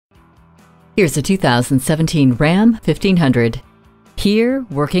Here's a 2017 Ram 1500. Here,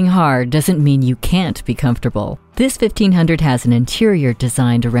 working hard doesn't mean you can't be comfortable. This 1500 has an interior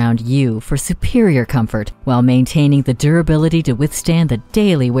designed around you for superior comfort while maintaining the durability to withstand the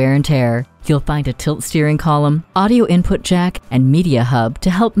daily wear and tear. You'll find a tilt steering column, audio input jack, and media hub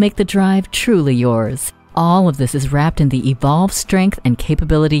to help make the drive truly yours. All of this is wrapped in the evolved strength and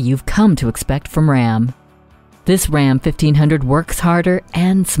capability you've come to expect from Ram. This Ram 1500 works harder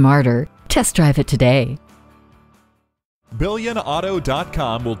and smarter. Test drive it today.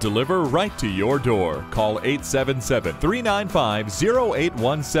 BillionAuto.com will deliver right to your door. Call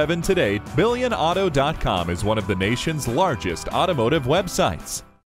 877-395-0817 today. BillionAuto.com is one of the nation's largest automotive websites.